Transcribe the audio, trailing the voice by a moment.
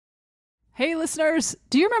Hey, listeners,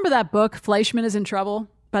 do you remember that book, Fleischman is in Trouble,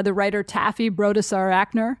 by the writer Taffy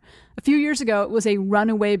Brodesser-Akner? A few years ago, it was a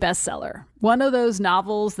runaway bestseller, one of those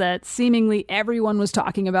novels that seemingly everyone was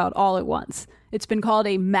talking about all at once. It's been called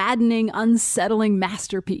a maddening, unsettling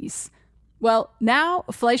masterpiece. Well, now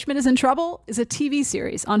Fleischman is in Trouble is a TV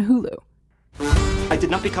series on Hulu. I did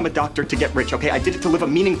not become a doctor to get rich, okay? I did it to live a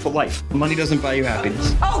meaningful life. Money doesn't buy you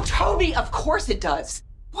happiness. Oh, Toby, of course it does.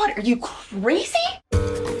 What, are you crazy?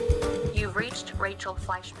 You've reached Rachel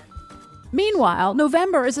Fleischman. Meanwhile,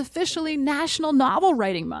 November is officially National Novel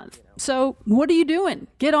Writing Month. So what are you doing?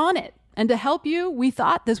 Get on it. And to help you, we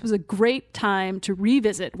thought this was a great time to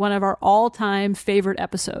revisit one of our all-time favorite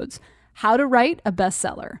episodes, How to Write a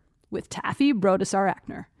Bestseller, with Taffy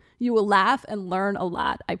Brodesser-Akner. You will laugh and learn a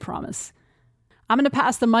lot, I promise. I'm going to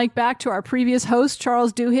pass the mic back to our previous host,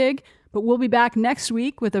 Charles Duhigg, but we'll be back next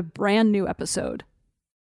week with a brand new episode.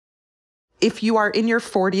 If you are in your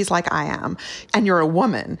 40s like I am, and you're a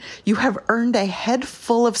woman, you have earned a head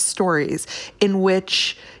full of stories in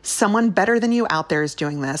which someone better than you out there is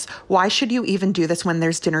doing this. Why should you even do this when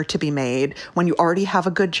there's dinner to be made, when you already have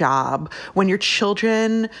a good job, when your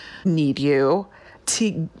children need you?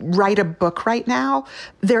 To write a book right now,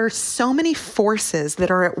 there are so many forces that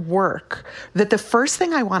are at work that the first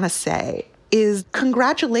thing I want to say is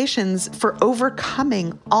congratulations for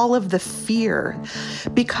overcoming all of the fear,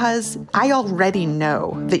 because I already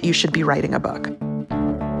know that you should be writing a book.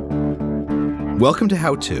 Welcome to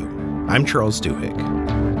How To. I'm Charles Duhigg.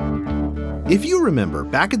 If you remember,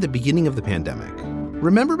 back at the beginning of the pandemic,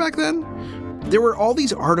 remember back then? There were all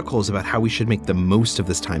these articles about how we should make the most of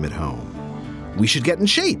this time at home. We should get in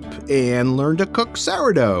shape and learn to cook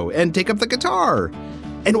sourdough and take up the guitar.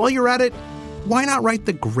 And while you're at it, why not write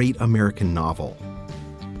the great American novel?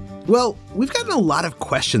 Well, we've gotten a lot of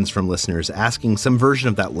questions from listeners asking some version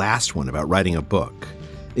of that last one about writing a book,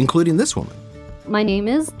 including this woman. My name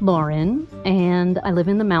is Lauren, and I live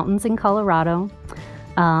in the mountains in Colorado.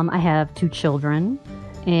 I have 2 children,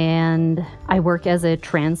 and I work as a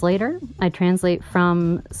translator. I translate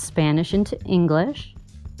from Spanish into English.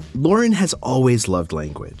 Lauren has always loved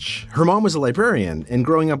language. Her mom was a librarian, and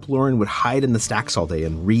growing up, Lauren would hide in the stacks all day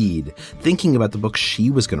and read, thinking about the book she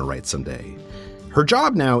was going to write someday. Her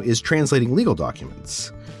job now is translating legal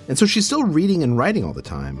documents, and so she's still reading and writing all the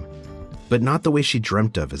time, but not the way she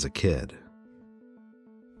dreamt of as a kid.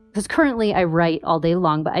 Because currently I write all day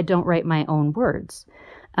long, but I don't write my own words.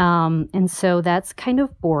 And so that's kind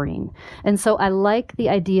of boring. And so I like the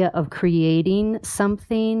idea of creating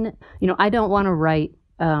something. You know, I don't want to write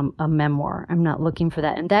a memoir. I'm not looking for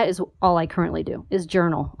that. And that is all I currently do, is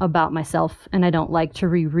journal about myself. And I don't like to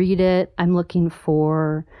reread it. I'm looking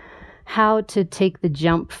for how to take the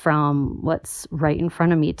jump from what's right in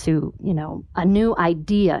front of me to, you know, a new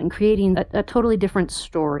idea and creating a totally different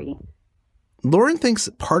story. Lauren thinks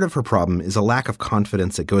part of her problem is a lack of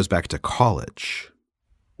confidence that goes back to college.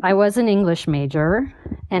 I was an English major,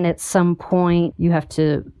 and at some point you have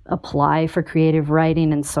to apply for creative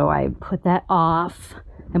writing. And so I put that off.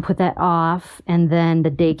 And then the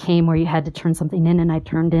day came where you had to turn something in, and I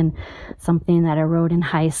turned in something that I wrote in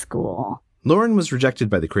high school. Lauren was rejected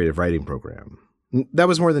by the creative writing program. That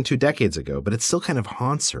was more than 2 decades ago, but it still kind of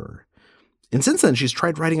haunts her. And since then, she's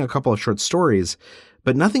tried writing a couple of short stories,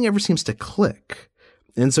 but nothing ever seems to click.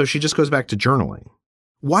 And so she just goes back to journaling.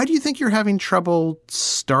 Why do you think you're having trouble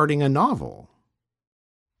starting a novel?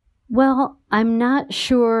 Well, I'm not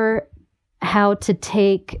sure how to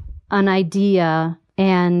take an idea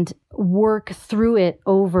and work through it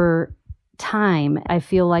over time. I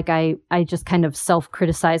feel like I just kind of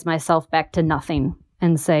self-criticize myself back to nothing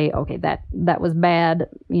and say, okay, that was bad,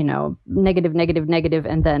 you know, negative,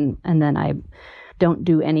 and then I don't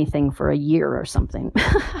do anything for a year or something.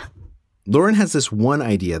 Lauren has this one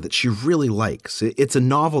idea that she really likes. It's a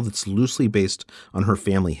novel that's loosely based on her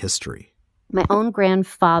family history. My own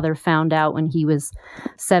grandfather found out when he was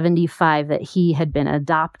 75 that he had been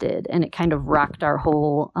adopted, and it kind of rocked our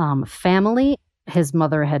whole family. His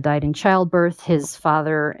mother had died in childbirth. His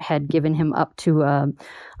father had given him up to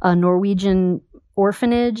a Norwegian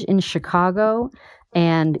orphanage in Chicago,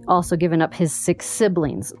 and also given up his 6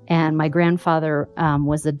 siblings. And my grandfather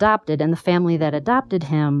was adopted, and the family that adopted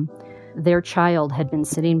him, their child had been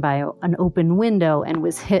sitting by an open window and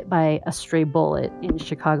was hit by a stray bullet in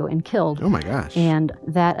Chicago and killed. Oh my gosh. And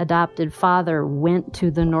that adopted father went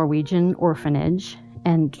to the Norwegian orphanage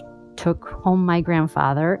and took home my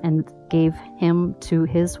grandfather and gave him to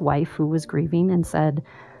his wife, who was grieving, and said,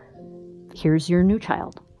 "Here's your new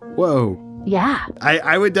child." Whoa. Yeah.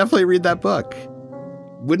 I would definitely read that book.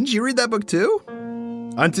 Wouldn't you read that book too?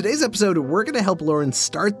 On today's episode, we're going to help Lauren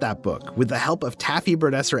start that book with the help of Taffy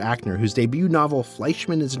Brodesser-Akner, whose debut novel,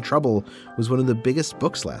 Fleischman is in Trouble, was one of the biggest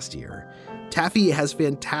books last year. Taffy has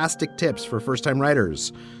fantastic tips for first-time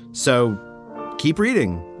writers. So keep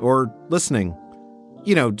reading or listening.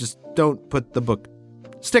 Just don't put the book.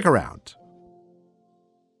 Stick around.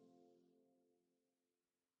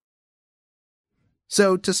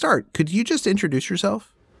 So to start, could you just introduce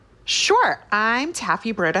yourself? Sure. I'm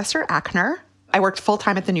Taffy Brodesser-Akner. I worked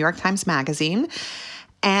full-time at the New York Times Magazine,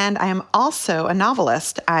 and I am also a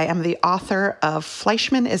novelist. I am the author of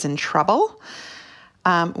Fleischman is in Trouble,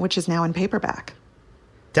 which is now in paperback.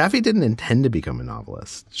 Taffy didn't intend to become a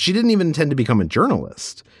novelist. She didn't even intend to become a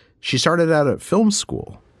journalist. She started out at film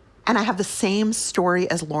school. And I have the same story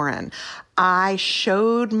as Lauren. I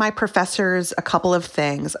showed my professors a couple of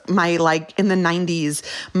things. In the 90s,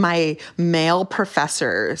 my male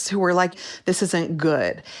professors who were like, this isn't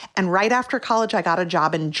good. And right after college, I got a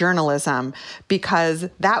job in journalism because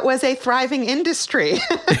that was a thriving industry.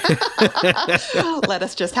 Let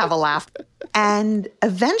us just have a laugh. And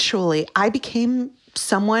eventually, I became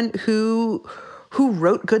someone who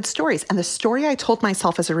wrote good stories. And the story I told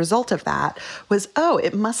myself as a result of that was,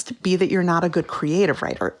 it must be that you're not a good creative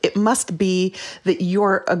writer. It must be that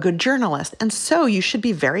you're a good journalist. And so you should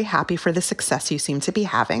be very happy for the success you seem to be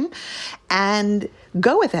having and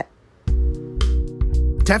go with it.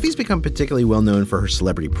 Taffy's become particularly well known for her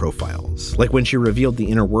celebrity profiles, like when she revealed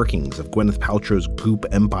the inner workings of Gwyneth Paltrow's Goop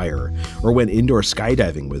empire or went indoor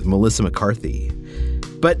skydiving with Melissa McCarthy.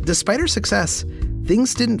 But despite her success,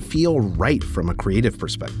 things didn't feel right from a creative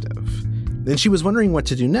perspective. And she was wondering what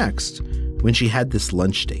to do next when she had this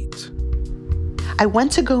lunch date. I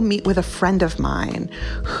went to go meet with a friend of mine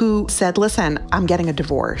who said, listen, I'm getting a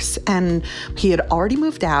divorce. And he had already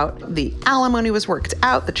moved out. The alimony was worked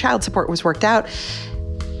out. The child support was worked out.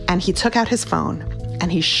 And he took out his phone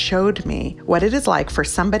and he showed me what it is like for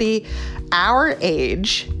somebody our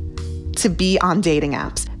age to be on dating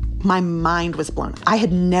apps. My mind was blown. I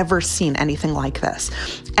had never seen anything like this.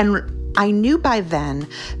 And I knew by then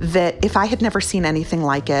that if I had never seen anything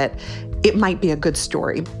like it, it might be a good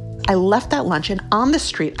story. I left that lunch and on the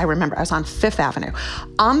street, I remember I was on Fifth Avenue.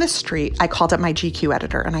 On the street, I called up my GQ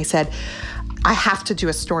editor and I said, I have to do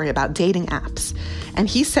a story about dating apps. And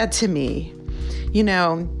he said to me, you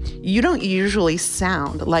don't usually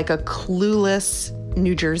sound like a clueless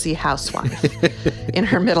New Jersey housewife in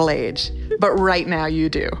her middle age, but right now you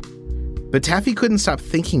do. But Taffy couldn't stop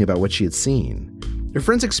thinking about what she had seen. Her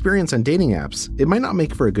friend's experience on dating apps, it might not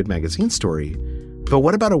make for a good magazine story, but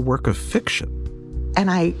what about a work of fiction? And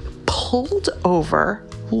I pulled over,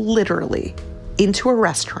 literally, into a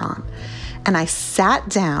restaurant, and I sat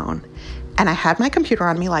down, and I had my computer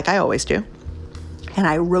on me like I always do, and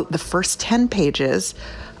I wrote the first 10 pages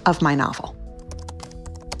of my novel.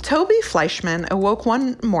 Toby Fleischman awoke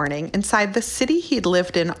one morning inside the city he'd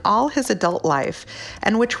lived in all his adult life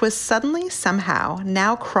and which was suddenly, somehow,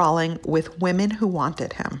 now crawling with women who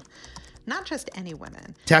wanted him. Not just any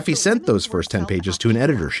women. Taffy sent those first 10 pages to an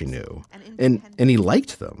editor she knew, and he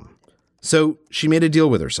liked them. So she made a deal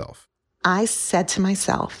with herself. I said to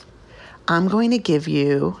myself, I'm going to give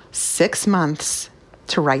you 6 months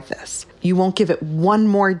to write this. You won't give it one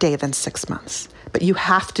more day than 6 months. But you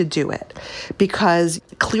have to do it because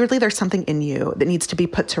clearly there's something in you that needs to be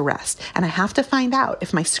put to rest. And I have to find out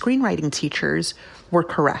if my screenwriting teachers were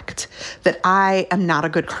correct, that I am not a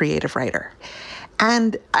good creative writer.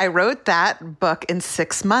 And I wrote that book in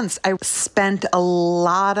 6 months. I spent a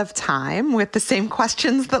lot of time with the same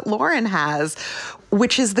questions that Lauren has,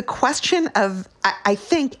 which is the question of, I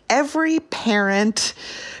think, every parent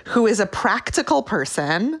who is a practical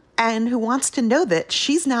person and who wants to know that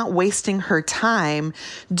she's not wasting her time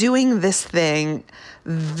doing this thing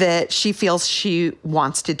that she feels she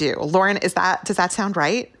wants to do. Lauren, does that sound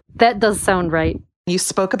right? That does sound right. You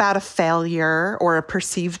spoke about a failure or a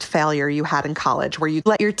perceived failure you had in college where you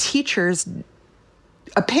let your teachers'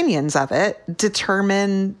 opinions of it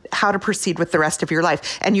determine how to proceed with the rest of your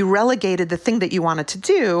life. And you relegated the thing that you wanted to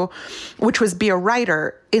do, which was be a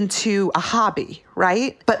writer, into a hobby,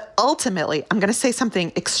 right? But ultimately, I'm going to say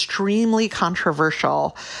something extremely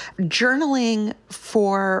controversial. Journaling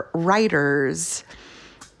for writers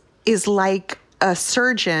is like a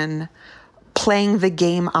surgeon playing the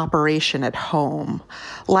game Operation at home.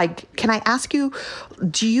 Like, can I ask you,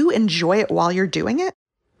 do you enjoy it while you're doing it?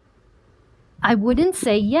 I wouldn't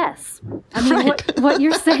say yes. I mean, right. what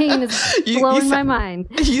you're saying is blowing my mind.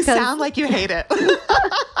 You sound like you hate it.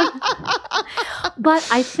 But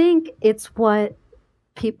I think it's what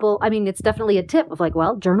people, I mean, it's definitely a tip of like,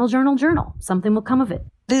 well, journal. Something will come of it.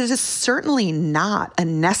 It is certainly not a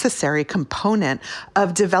necessary component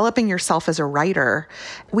of developing yourself as a writer.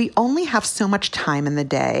 We only have so much time in the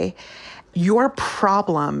day. Your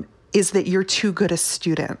problem is that you're too good a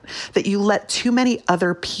student, that you let too many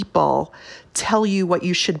other people tell you what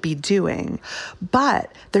you should be doing. But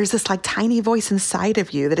there's this like tiny voice inside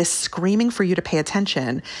of you that is screaming for you to pay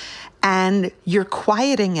attention. And you're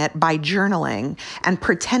quieting it by journaling and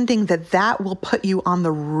pretending that that will put you on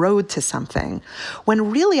the road to something. When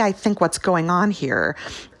really, I think what's going on here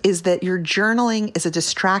is that your journaling is a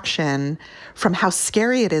distraction from how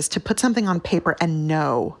scary it is to put something on paper and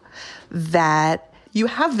know that you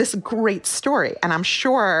have this great story. And I'm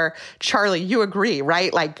sure, Charlie, you agree,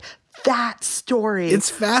 right? Like, that story. It's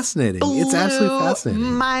fascinating. It's absolutely fascinating.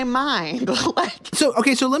 My mind. So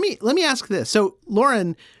let me ask this. So,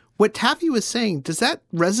 Lauren, what Taffy was saying, does that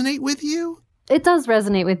resonate with you? It does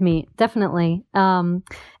resonate with me, definitely. And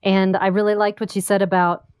I really liked what she said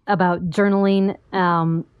about journaling.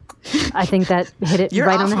 I think that hit it You're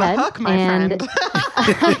right off on the the head. hook, my friend.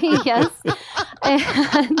 Yes.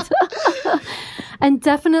 And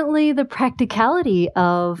definitely the practicality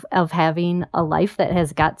of having a life that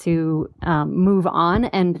has got to move on,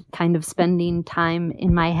 and kind of spending time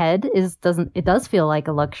in my head does feel like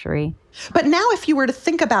a luxury. But now if you were to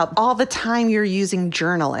think about all the time you're using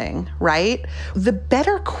journaling, right? The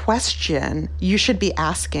better question you should be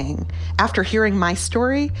asking after hearing my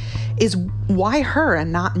story is, why her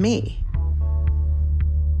and not me?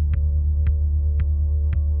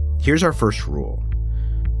 Here's our first rule.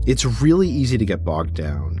 It's really easy to get bogged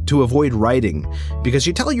down, to avoid writing, because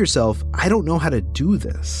you tell yourself, I don't know how to do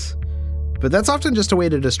this. But that's often just a way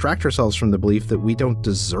to distract ourselves from the belief that we don't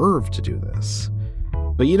deserve to do this.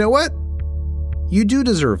 But you know what? You do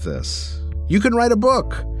deserve this. You can write a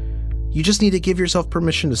book. You just need to give yourself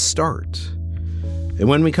permission to start. And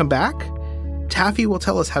when we come back, Taffy will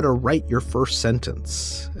tell us how to write your first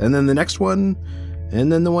sentence, and then the next one,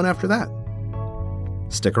 and then the one after that.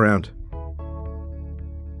 Stick around.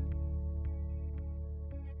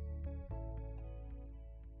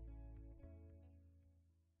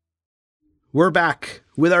 We're back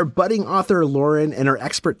with our budding author, Lauren, and our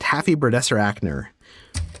expert, Taffy Brodesser-Akner.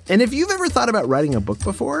 And if you've ever thought about writing a book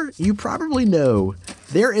before, you probably know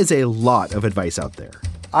there is a lot of advice out there.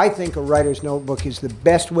 I think a writer's notebook is the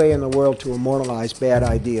best way in the world to immortalize bad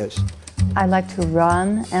ideas. I like to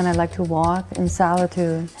run and I like to walk in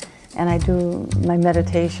solitude, and I do my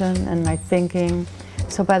meditation and my thinking.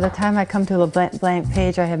 So by the time I come to a blank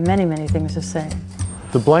page, I have many, many things to say.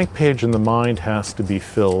 The blank page in the mind has to be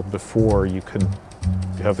filled before you can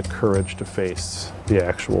have the courage to face the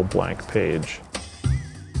actual blank page.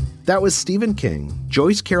 That was Stephen King,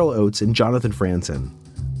 Joyce Carol Oates, and Jonathan Franzen.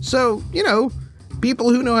 So, people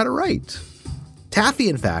who know how to write. Taffy,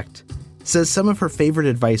 in fact, says some of her favorite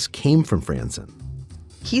advice came from Franzen.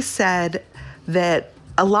 He said that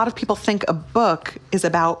a lot of people think a book is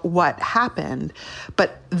about what happened,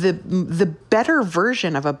 but the better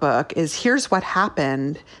version of a book is, here's what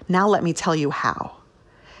happened, now let me tell you how.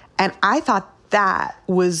 And I thought that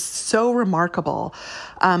was so remarkable,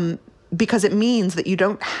 because it means that you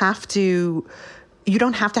don't have to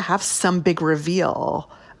have some big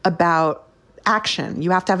reveal about action.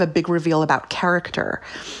 You have to have a big reveal about character.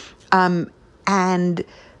 And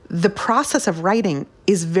the process of writing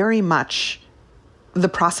is very much the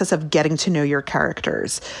process of getting to know your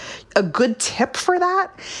characters. A good tip for that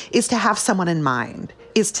is to have someone in mind,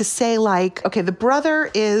 is to say, like, okay, the brother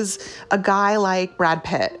is a guy like Brad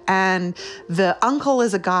Pitt, and the uncle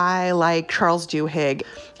is a guy like Charles Duhigg.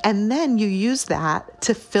 And then you use that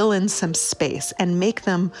to fill in some space and make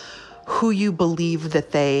them who you believe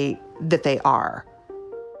that they are.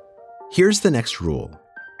 Here's the next rule.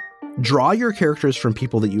 Draw your characters from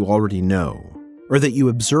people that you already know or that you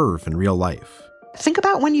observe in real life. Think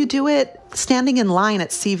about when you do it standing in line at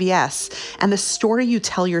CVS and the story you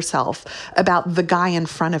tell yourself about the guy in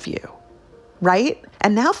front of you, right?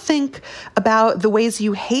 And now think about the ways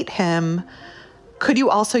you hate him. Could you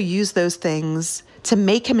also use those things to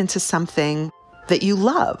make him into something that you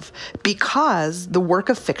love? Because the work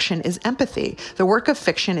of fiction is empathy. The work of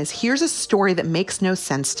fiction is, here's a story that makes no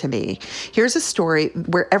sense to me. Here's a story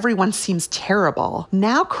where everyone seems terrible.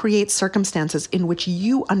 Now create circumstances in which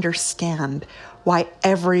you understand why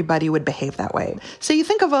everybody would behave that way. So you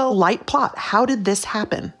think of a light plot. How did this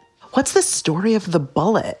happen? What's the story of the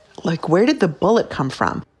bullet? Like, where did the bullet come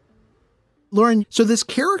from? Lauren, so this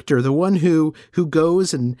character, the one who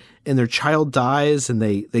goes and their child dies and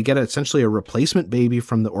they get essentially a replacement baby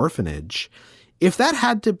from the orphanage, if that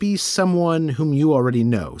had to be someone whom you already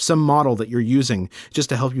know, some model that you're using just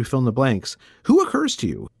to help you fill in the blanks, who occurs to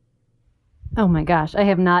you? Oh my gosh, I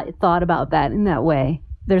have not thought about that in that way.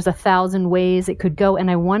 There's 1,000 ways it could go.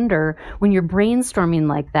 And I wonder, when you're brainstorming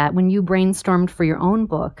like that, when you brainstormed for your own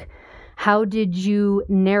book, how did you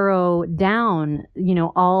narrow down,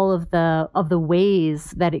 all of the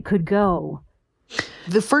ways that it could go?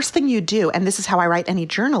 The first thing you do, and this is how I write any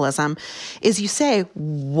journalism, is you say,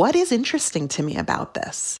 what is interesting to me about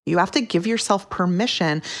this? You have to give yourself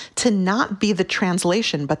permission to not be the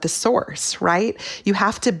translation, but the source, right? You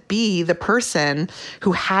have to be the person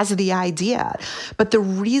who has the idea. But the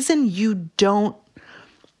reason you don't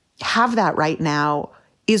have that right now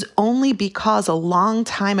is only because a long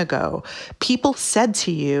time ago, people said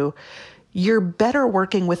to you, you're better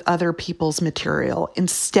working with other people's material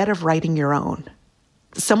instead of writing your own.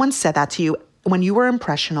 Someone said that to you when you were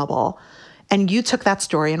impressionable, and you took that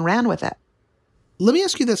story and ran with it. Let me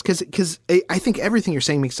ask you this, because I think everything you're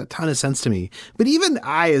saying makes a ton of sense to me. But even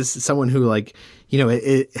I, as someone who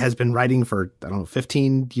it has been writing for,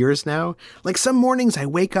 15 years now, some mornings I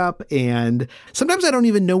wake up and sometimes I don't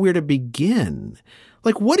even know where to begin.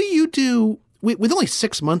 What do you do with only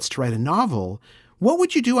 6 months to write a novel? What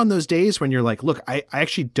would you do on those days when you're like, look, I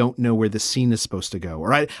actually don't know where the scene is supposed to go,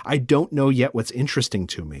 or I don't know yet what's interesting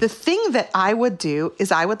to me? The thing that I would do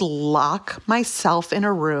is I would lock myself in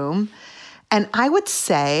a room and I would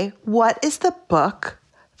say, what is the book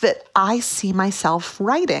that I see myself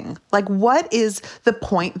writing? What is the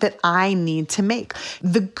point that I need to make?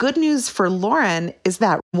 The good news for Lauren is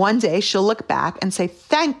that one day she'll look back and say,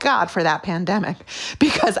 thank God for that pandemic,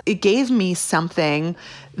 because it gave me something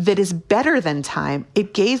that is better than time.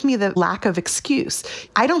 It gave me the lack of excuse.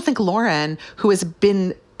 I don't think Lauren, who has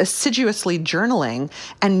been assiduously journaling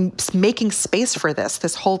and making space for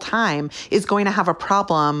this whole time, is going to have a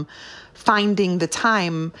problem finding the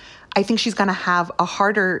time. I think she's going to have a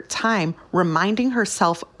harder time reminding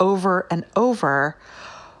herself over and over,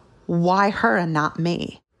 why her and not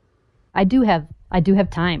me? I do have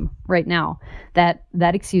time right now. That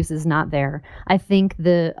excuse is not there. I think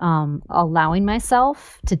the allowing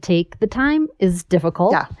myself to take the time is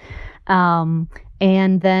difficult. Yeah.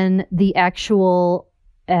 And then the actual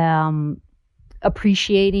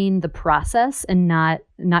appreciating the process and not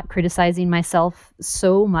criticizing myself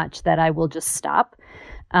so much that I will just stop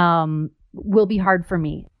will be hard for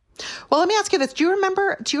me. Well, let me ask you this. Do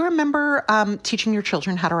you remember teaching your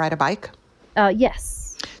children how to ride a bike?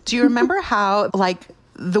 Yes. Do you remember how,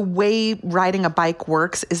 the way riding a bike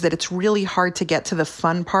works is that it's really hard to get to the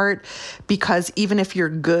fun part because even if you're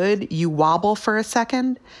good, you wobble for a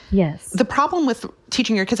second? Yes. The problem with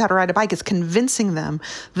teaching your kids how to ride a bike is convincing them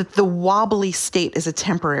that the wobbly state is a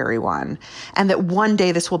temporary one and that one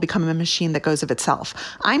day this will become a machine that goes of itself.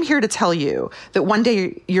 I'm here to tell you that one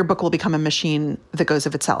day your book will become a machine that goes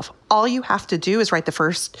of itself. All you have to do is write the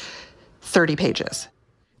first 30 pages.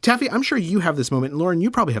 Taffy, I'm sure you have this moment, and Lauren, you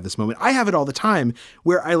probably have this moment. I have it all the time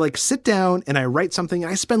where I sit down and I write something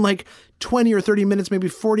and I spend 20 or 30 minutes, maybe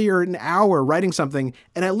 40 or an hour writing something.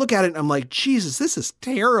 And I look at it and I'm like, Jesus, this is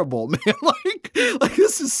terrible, man.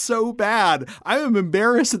 This is so bad. I am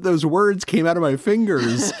embarrassed that those words came out of my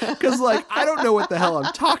fingers because I don't know what the hell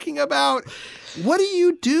I'm talking about. What do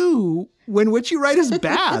you do when what you write is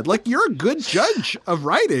bad? You're a good judge of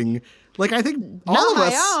writing. I think all of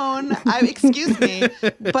us. Not my own. Excuse me.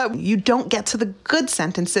 But you don't get to the good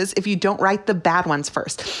sentences if you don't write the bad ones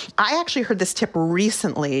first. I actually heard this tip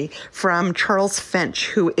recently from Charles Finch,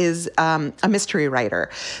 who is a mystery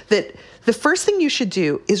writer, that the first thing you should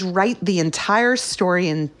do is write the entire story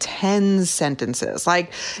in 10 sentences.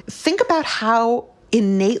 Think about how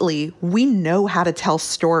innately we know how to tell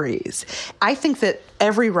stories. I think that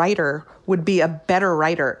every writer would be a better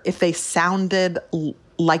writer if they sounded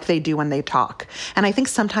like they do when they talk. And I think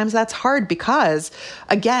sometimes that's hard because,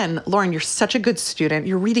 again, Lauren, you're such a good student.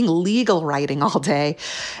 You're reading legal writing all day.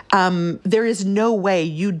 There is no way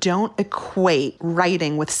you don't equate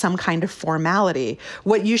writing with some kind of formality.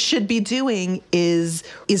 What you should be doing is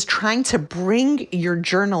trying to bring your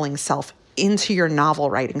journaling self into your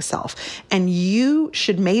novel writing self. And you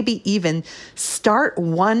should maybe even start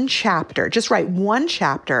one chapter, just write one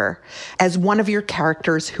chapter as one of your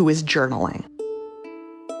characters who is journaling.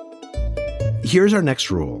 Here's our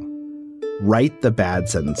next rule. Write the bad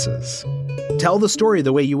sentences. Tell the story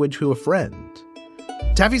the way you would to a friend.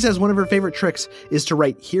 Taffy says one of her favorite tricks is to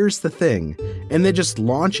write, here's the thing, and then just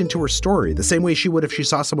launch into her story the same way she would if she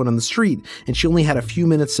saw someone on the street and she only had a few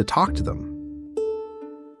minutes to talk to them.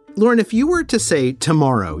 Lauren, if you were to say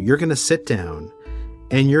tomorrow, you're going to sit down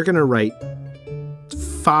and you're going to write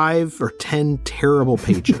 5 or 10 terrible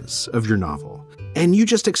pages of your novel, and you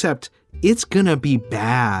just accept it's going to be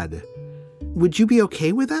bad, would you be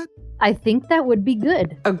okay with that? I think that would be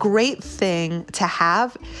good. A great thing to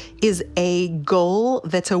have is a goal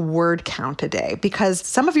that's a word count a day, because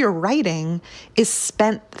some of your writing is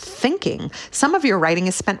spent thinking. Some of your writing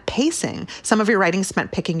is spent pacing. Some of your writing is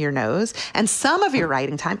spent picking your nose. And some of your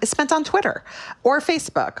writing time is spent on Twitter or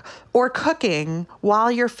Facebook or cooking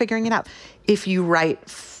while you're figuring it out. If you write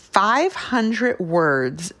 500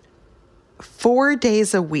 words 4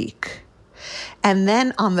 days a week, and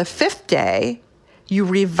then on the 5th day, you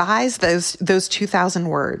revise those 2,000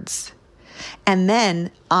 words. And then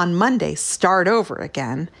on Monday, start over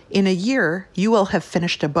again. In a year, you will have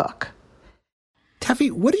finished a book. Taffy,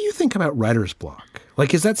 what do you think about writer's block?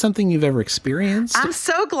 Like, is that something you've ever experienced? I'm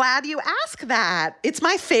so glad you asked that. It's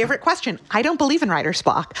my favorite question. I don't believe in writer's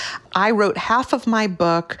block. I wrote half of my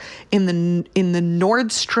book in the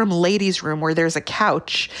Nordstrom ladies' room where there's a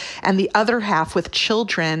couch, and the other half with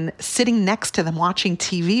children sitting next to them watching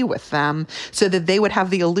TV with them so that they would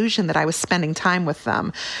have the illusion that I was spending time with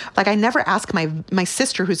them. Like, I never ask my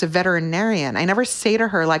sister, who's a veterinarian, I never say to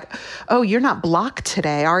her, like, oh, you're not blocked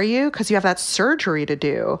today, are you? Because you have that surgery to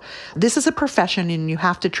do. This is a profession and you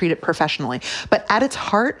have to treat it professionally. But at its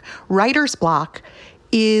heart, writer's block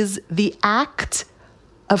is the act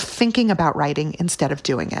of thinking about writing instead of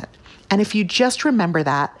doing it. And if you just remember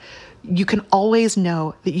that, you can always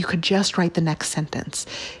know that you could just write the next sentence.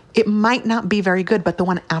 It might not be very good, but the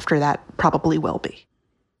one after that probably will be.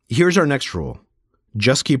 Here's our next rule.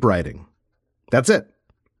 Just keep writing. That's it.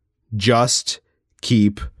 Just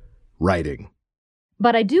keep writing.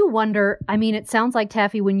 But I do wonder, I mean, it sounds like,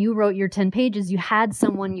 Taffy, when you wrote your 10 pages, you had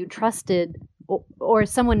someone you trusted or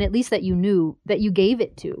someone at least that you knew that you gave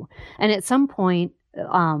it to. And at some point,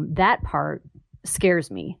 that part scares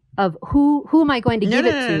me of who am I going to give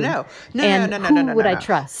it to? No, who would I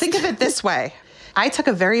trust? Think of it this way. I took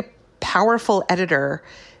a very powerful editor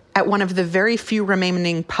at one of the very few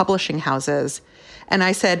remaining publishing houses, and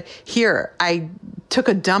I said, here, I took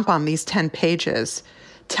a dump on these 10 pages.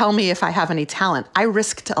 Tell me if I have any talent. I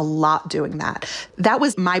risked a lot doing that. That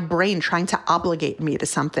was my brain trying to obligate me to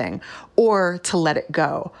something or to let it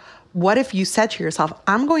go. What if you said to yourself,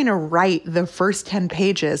 I'm going to write the first 10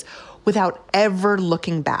 pages without ever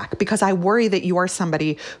looking back, because I worry that you are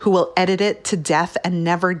somebody who will edit it to death and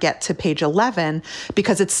never get to page 11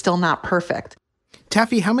 because it's still not perfect.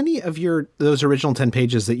 Taffy, how many of those original 10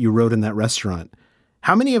 pages that you wrote in that restaurant,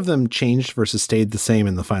 how many of them changed versus stayed the same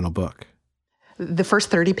in the final book? The first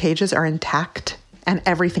 30 pages are intact and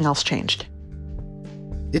everything else changed.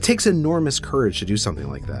 It takes enormous courage to do something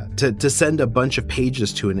like that, to send a bunch of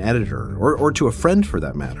pages to an editor or to a friend for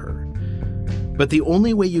that matter. But the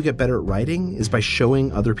only way you get better at writing is by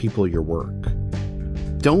showing other people your work.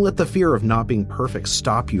 Don't let the fear of not being perfect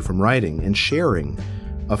stop you from writing and sharing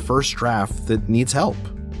a first draft that needs help.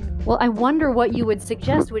 Well, I wonder what you would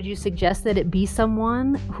suggest. Would you suggest that it be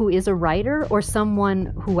someone who is a writer or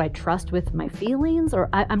someone who I trust with my feelings? Or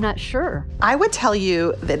I'm not sure. I would tell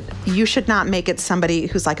you that you should not make it somebody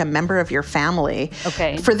who's like a member of your family.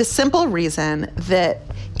 Okay. For the simple reason that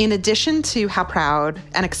in addition to how proud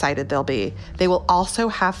and excited they'll be, they will also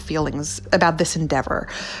have feelings about this endeavor.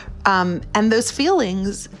 And those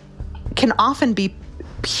feelings can often be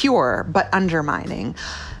pure but undermining.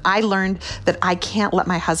 I learned that I can't let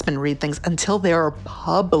my husband read things until they're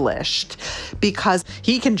published because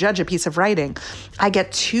he can judge a piece of writing. I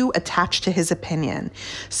get too attached to his opinion.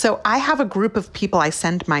 So I have a group of people I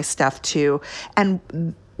send my stuff to,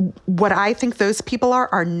 and what I think those people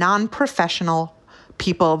are non-professional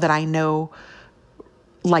people that I know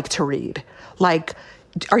like to read. Like,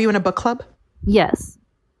 are you in a book club? Yes.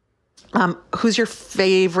 Who's your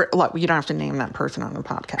favorite? Look, you don't have to name that person on the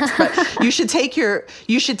podcast, but you should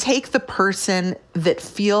take the person that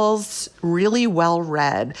feels really well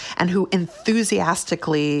read and who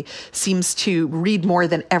enthusiastically seems to read more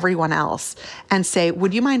than everyone else and say,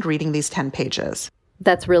 would you mind reading these 10 pages?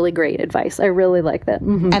 That's really great advice. I really like that.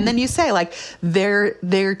 Mm-hmm. And then you say, like,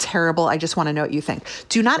 they're terrible. I just want to know what you think.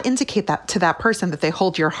 Do not indicate that to that person that they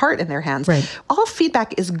hold your heart in their hands. Right. All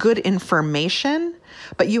feedback is good information,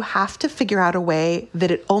 but you have to figure out a way that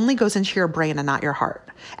it only goes into your brain and not your heart.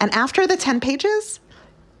 And after the 10 pages,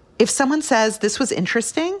 if someone says this was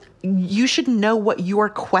interesting, you should know what your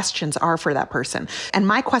questions are for that person. And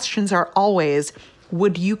my questions are always,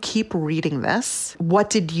 would you keep reading this? What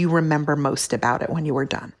did you remember most about it when you were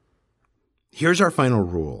done? Here's our final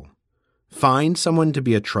rule. Find someone to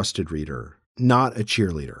be a trusted reader, not a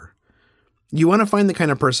cheerleader. You want to find the kind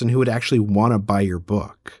of person who would actually want to buy your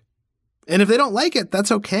book. And if they don't like it,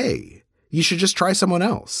 that's okay. You should just try someone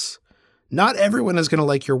else. Not everyone is going to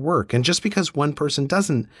like your work. And just because one person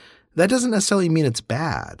doesn't, that doesn't necessarily mean it's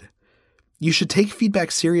bad. you should take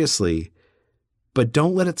feedback seriously, but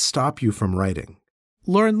don't let it stop you from writing.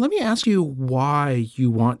 Lauren, let me ask you why you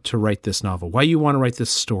want to write this novel, why you want to write this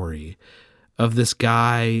story of this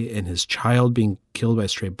guy and his child being killed by a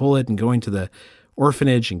stray bullet and going to the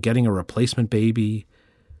orphanage and getting a replacement baby.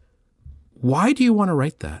 Why do you want to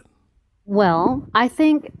write that? Well, I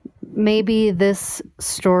think maybe this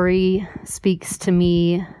story speaks to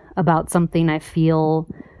me about something I feel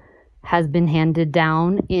has been handed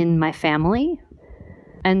down in my family.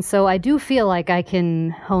 And so I do feel like I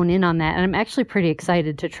can hone in on that. And I'm actually pretty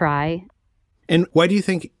excited to try. And why do you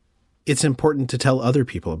think it's important to tell other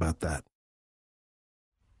people about that?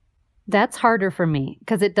 That's harder for me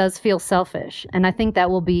because it does feel selfish. And I think that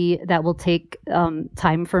will take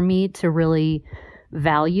time for me to really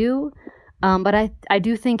value. But I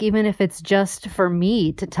do think even if it's just for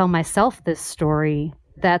me to tell myself this story,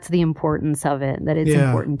 that's the importance of it, that it's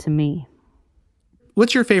important to me.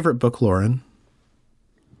 What's your favorite book, Lauren?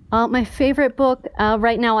 My favorite book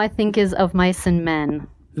right now, I think, is Of Mice and Men.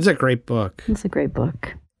 It's a great book. It's a great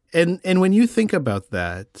book. And when you think about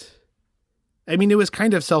that, I mean, it was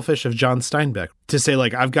kind of selfish of John Steinbeck to say,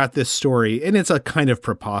 like, I've got this story, and it's a kind of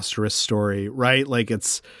preposterous story, right? Like,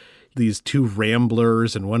 it's these two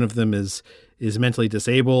ramblers, and one of them is mentally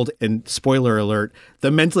disabled. And spoiler alert,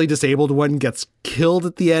 the mentally disabled one gets killed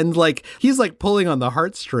at the end. Like, he's like pulling on the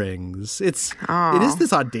heartstrings. It is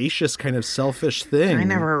this audacious kind of selfish thing. I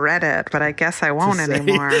never read it, but I guess I won't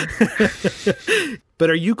anymore. But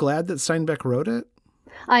are you glad that Steinbeck wrote it?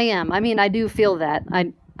 I am. I mean, I do feel that.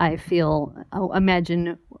 I feel,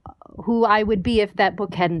 imagine who I would be if that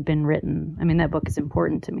book hadn't been written. I mean, that book is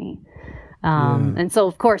important to me. And so,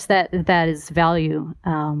 of course, that is value,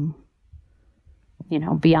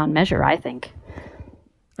 beyond measure, I think.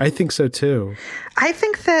 I think so, too. I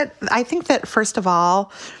think that first of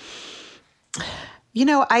all,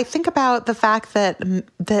 I think about the fact that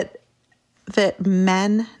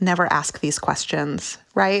men never ask these questions,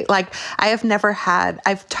 right? Like, I've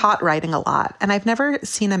taught writing a lot, and I've never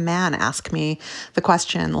seen a man ask me the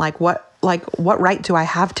question, what right do I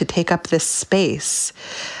have to take up this space?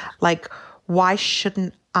 Like, why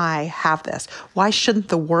shouldn't I have this? Why shouldn't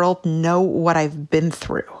the world know what I've been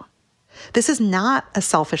through? This is not a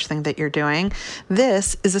selfish thing that you're doing.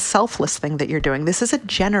 This is a selfless thing that you're doing. This is a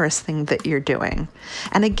generous thing that you're doing.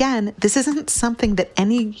 And again, this isn't something that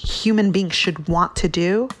any human being should want to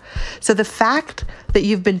do. So the fact that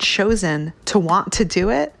you've been chosen to want to do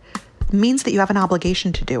it means that you have an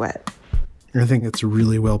obligation to do it. I think it's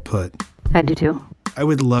really well put. I do too. I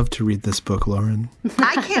would love to read this book, Lauren.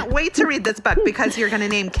 I can't wait to read this book because you're going to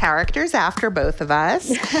name characters after both of us.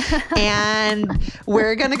 And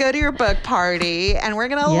we're going to go to your book party and we're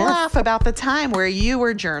going to laugh about the time where you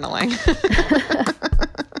were journaling.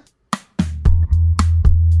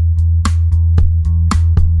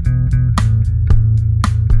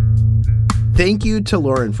 Thank you to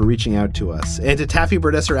Lauren for reaching out to us and to Taffy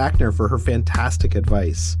Burdesser-Ackner for her fantastic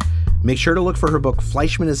advice. Make sure to look for her book,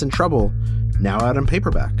 Fleischman is in Trouble, now out on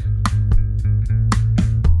paperback.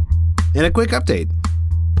 And a quick update.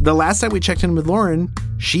 The last time we checked in with Lauren,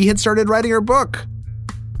 she had started writing her book.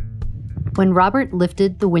 When Robert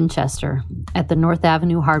lifted the Winchester at the North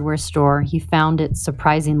Avenue hardware store, he found it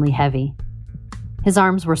surprisingly heavy. His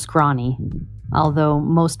arms were scrawny, although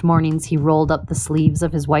most mornings he rolled up the sleeves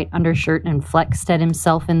of his white undershirt and flexed at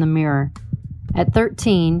himself in the mirror. At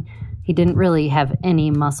 13, he didn't really have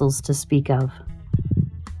any muscles to speak of.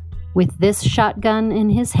 With this shotgun in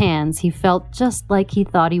his hands, he felt just like he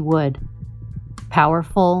thought he would.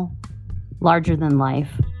 Powerful, larger than life,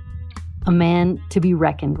 a man to be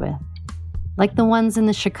reckoned with, like the ones in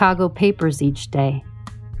the Chicago papers each day.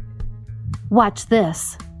 "Watch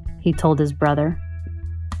this," he told his brother,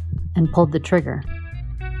 and pulled the trigger.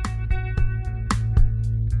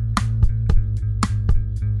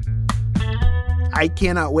 I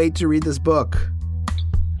cannot wait to read this book.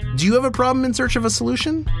 Do you have a problem in search of a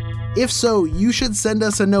solution? If so, you should send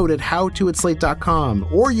us a note at howto@slate.com,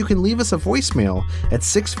 or you can leave us a voicemail at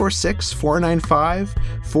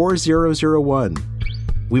 646-495-4001.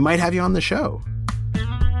 We might have you on the show.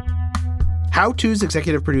 How To's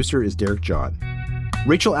executive producer is Derek John.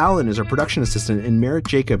 Rachel Allen is our production assistant, and Merritt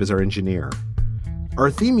Jacob is our engineer. Our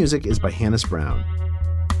theme music is by Hannes Brown.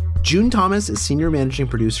 June Thomas is senior managing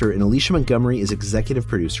producer, and Alicia Montgomery is executive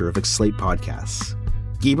producer of Slate Podcasts.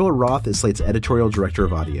 Gabriel Roth is Slate's editorial director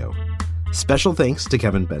of audio. Special thanks to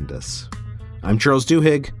Kevin Bendis. I'm Charles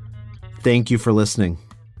Duhigg. Thank you for listening.